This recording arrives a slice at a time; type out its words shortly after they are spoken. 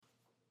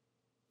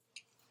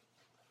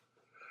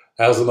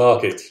How's the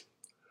market?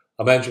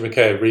 I'm Andrew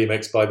McKay of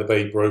Remax by the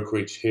Bay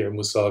Brokerage here in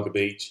Wasaga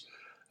Beach,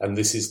 and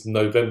this is the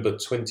November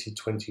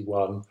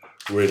 2021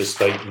 real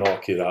estate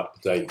market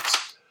update.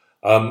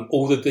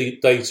 All the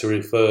data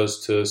refers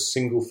to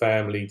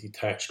single-family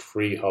detached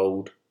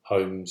freehold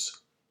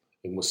homes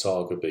in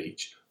Wasaga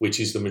Beach, which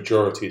is the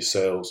majority of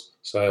sales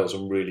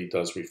and really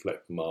does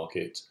reflect the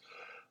market.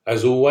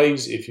 As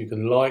always, if you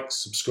can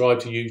subscribe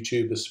to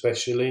YouTube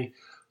especially,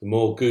 the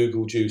more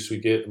Google juice we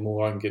get, the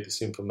more I can get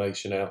this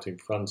information out in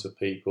front of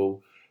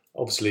people,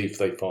 obviously if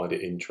they find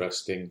it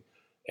interesting.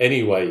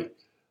 Anyway,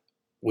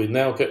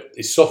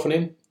 it's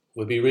softening.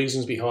 There'll be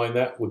reasons behind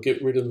that. We'll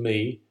get rid of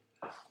me.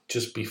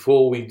 Just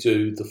before we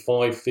do, the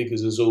 5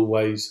 figures as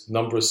always: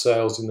 number of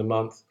sales in the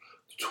month,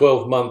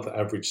 12-month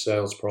average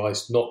sales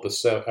price, not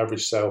the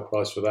average sale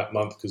price for that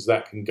month, because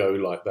that can go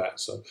like that.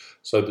 So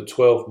the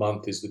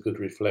 12-month is the good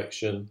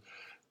reflection.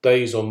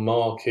 Days on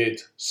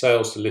market,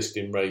 sales to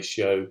listing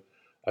ratio,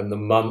 and the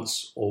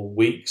months or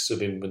weeks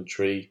of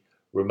inventory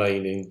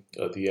remaining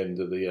at the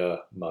end of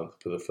the month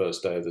for the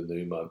first day of the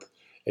new month.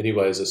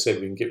 Anyway, as I said,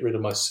 we can get rid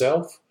of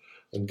myself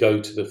and go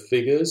to the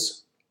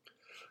figures.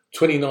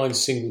 29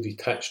 single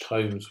detached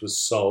homes was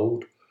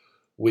sold,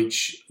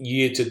 which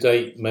year to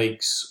date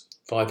makes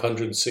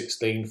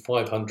 516,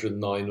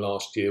 509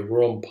 last year.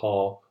 We're on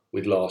par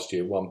with last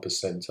year,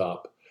 1%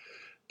 up.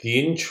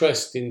 The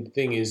interesting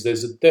thing is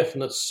there's a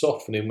definite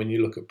softening when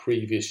you look at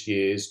previous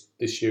years.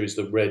 This year is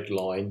the red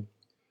line,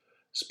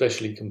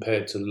 especially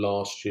compared to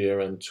last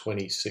year and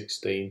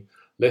 2016.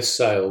 Less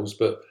sales,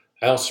 but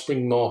our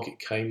spring market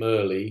came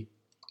early,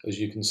 as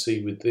you can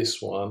see with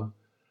this one,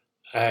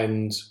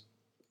 and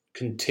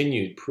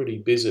continued pretty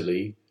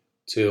busily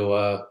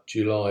till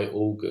July,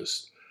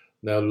 August.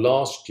 Now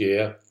last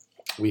year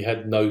we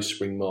had no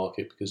spring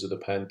market because of the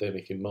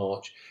pandemic in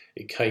March.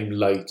 It came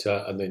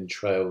later and then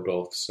trailed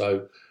off.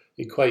 So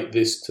equate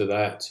this to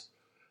that.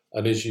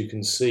 And as you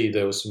can see,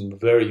 there were some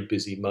very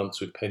busy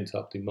months with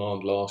pent-up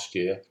demand last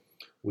year.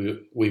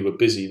 We were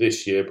busy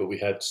this year, but we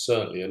had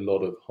certainly a lot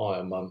of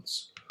higher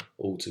months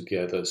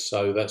altogether.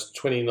 So that's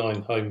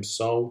 29 homes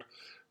sold,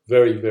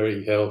 very,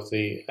 very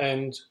healthy,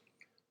 and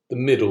the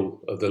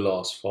middle of the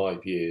last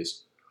 5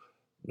 years.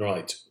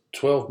 Right,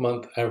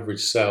 12-month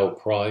average sale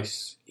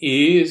price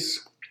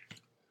is,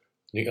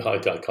 I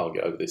can't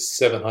get over this,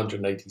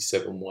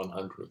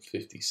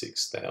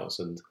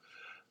 787,156,000.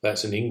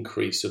 That's an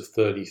increase of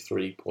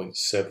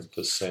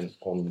 33.7%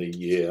 on the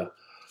year.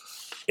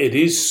 It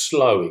is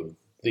slowing.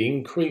 The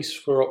increase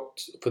for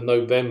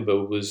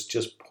November was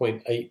just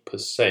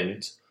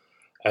 0.8%,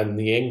 and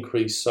the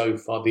increase so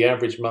far, the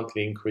average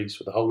monthly increase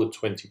for the whole of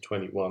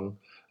 2021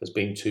 has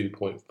been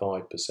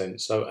 2.5%.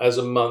 So as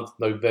a month,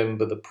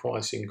 November, the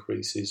price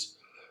increases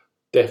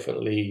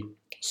definitely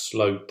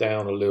slowed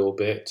down a little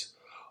bit.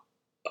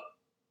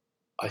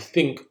 I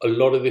think a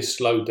lot of this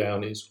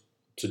slowdown is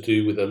to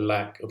do with a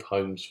lack of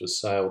homes for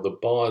sale. The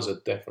buyers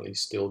are definitely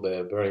still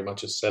there, very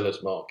much a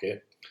seller's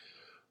market,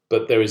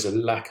 but there is a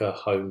lack of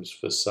homes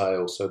for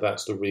sale. So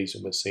that's the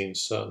reason we're seeing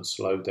certain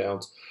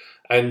slowdowns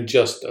and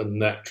just a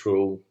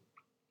natural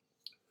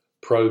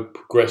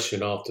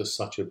progression after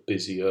such a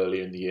busy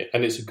early in the year.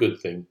 And it's a good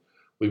thing.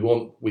 We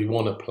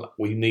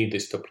need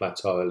this to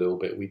plateau a little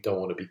bit. We don't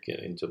want to be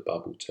getting into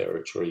bubble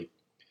territory.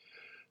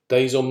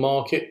 Days on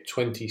market,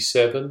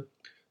 27.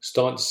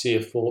 Starting to see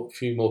a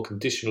few more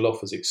conditional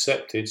offers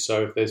accepted.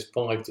 So if there's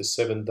 5 to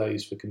 7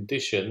 days for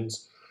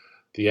conditions,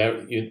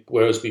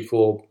 whereas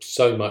before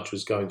so much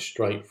was going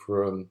straight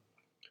from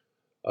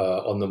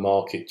on the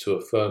market to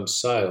a firm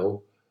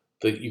sale,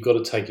 that you've got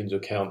to take into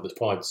account the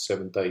 5 to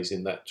 7 days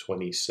in that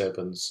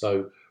 27.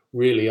 So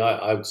really,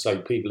 I would say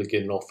people are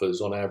getting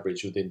offers on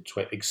average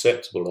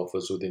acceptable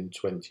offers within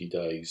 20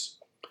 days.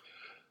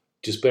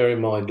 Just bear in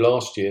mind,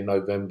 last year,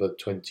 November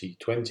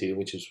 2020,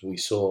 which is we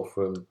saw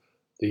from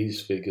these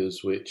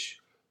figures, which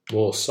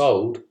more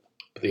sold,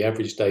 but the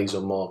average days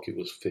on market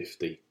was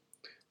 50.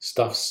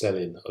 Stuff's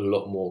selling a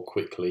lot more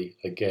quickly.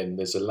 Again,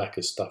 there's a lack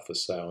of stuff for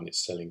sale and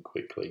it's selling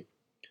quickly.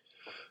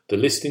 The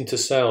listing to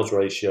sales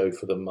ratio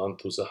for the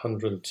month was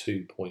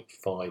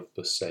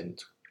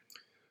 102.5%.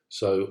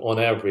 So on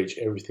average,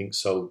 everything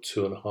sold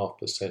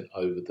 2.5%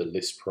 over the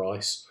list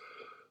price.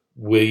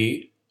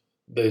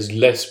 There's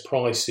less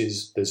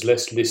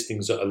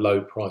listings at a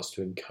low price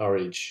to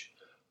encourage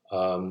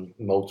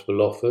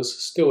multiple offers.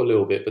 Still a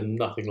little bit, but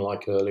nothing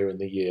like earlier in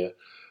the year.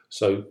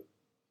 So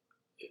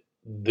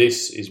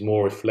this is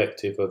more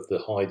reflective of the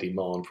high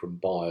demand from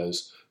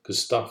buyers because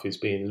stuff is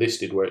being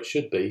listed where it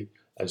should be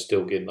and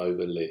still getting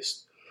over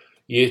list.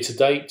 Year to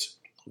date,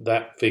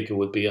 that figure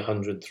would be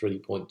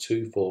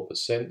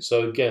 103.24%.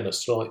 So again, a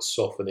slight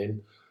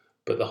softening,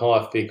 but the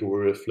higher figure will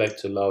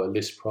reflect a lower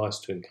list price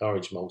to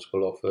encourage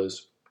multiple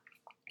offers.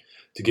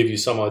 To give you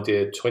some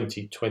idea,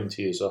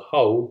 2020 as a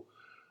whole,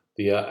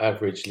 the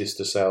average list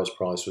to sales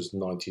price was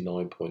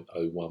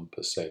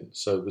 99.01%.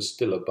 So it was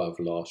still above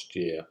last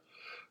year.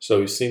 So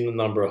we've seen the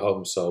number of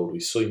homes sold,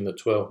 we've seen the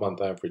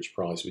 12-month average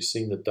price, we've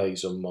seen the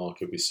days on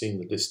market, we've seen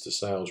the list to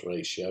sales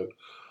ratio.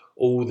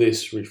 All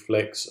this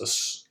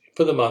reflects,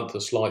 for the month, a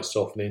slight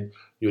softening,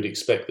 You would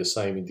expect the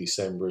same in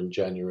December and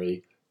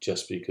January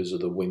just because of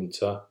the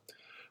winter,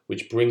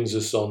 which brings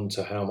us on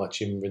to how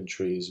much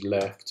inventory is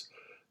left.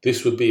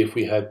 This would be if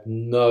we had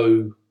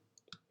no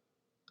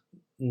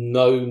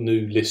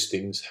new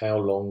listings, how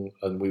long,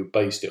 and we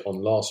based it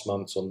on last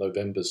month's, on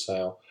November's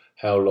sale,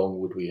 how long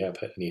would we have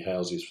any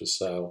houses for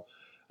sale?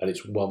 And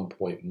it's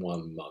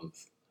 1.1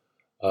 month.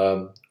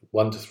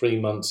 1 to 3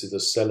 months is a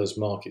seller's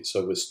market,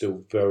 so we're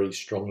still very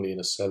strongly in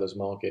a seller's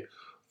market.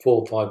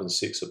 4, 5 and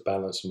 6 a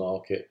balanced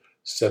market.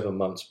 7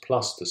 months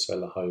plus to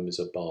sell a home is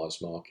a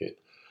buyer's market.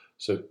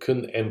 So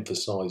couldn't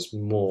emphasize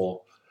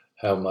more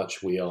how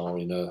much we are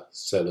in a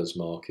seller's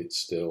market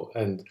still.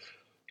 And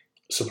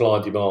supply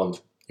and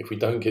demand, if we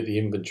don't get the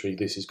inventory,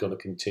 this is going to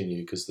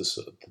continue because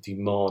the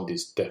demand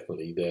is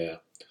definitely there.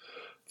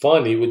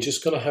 Finally, we're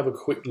just going to have a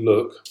quick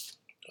look,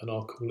 and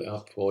I'll call it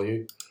up for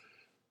you.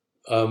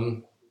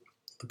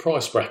 The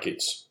price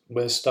brackets,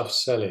 where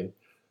stuff's selling.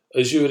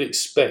 As you would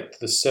expect,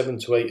 the 7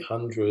 to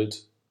 800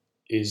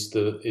 is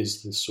the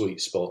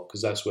sweet spot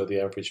because that's where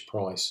the average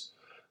price.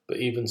 But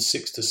even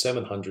 6 to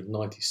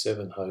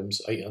 797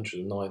 homes, 800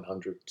 to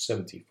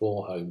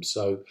 974 homes,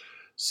 so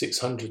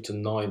 600 to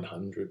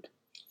 900,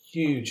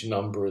 huge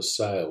number of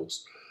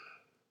sales.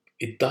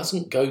 It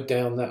doesn't go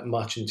down that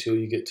much until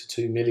you get to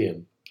 2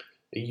 million.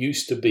 It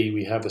used to be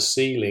we have a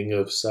ceiling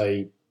of,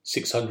 say,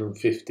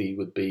 650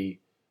 would be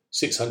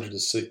 600 to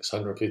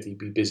 650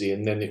 be busy,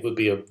 and then it would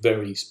be a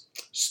very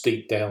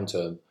steep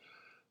downturn.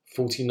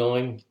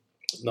 49,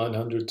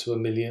 900 to a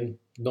million,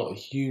 not a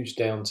huge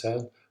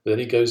downturn, but then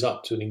it goes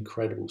up to an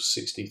incredible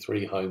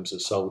 63 homes are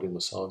sold in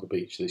Wasaga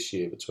Beach this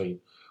year, between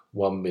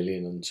 1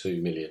 million and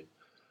 2 million.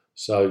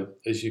 So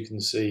as you can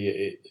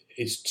see,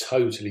 it's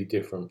totally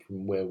different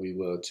from where we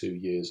were 2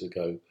 years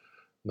ago.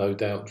 No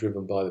doubt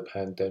driven by the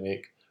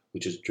pandemic,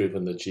 which has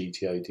driven the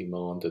GTA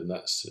demand, and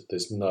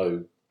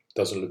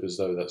doesn't look as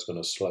though that's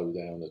going to slow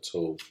down at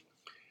all.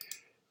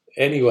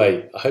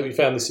 Anyway, I hope you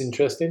found this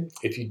interesting.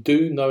 If you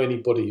do know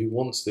anybody who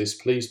wants this,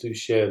 please do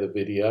share the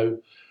video.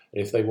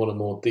 And if they want a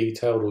more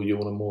detailed, or you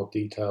want a more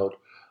detailed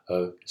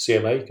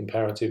CMA,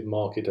 comparative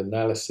market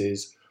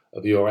analysis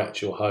of your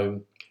actual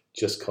home,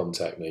 just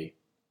contact me.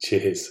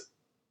 Cheers.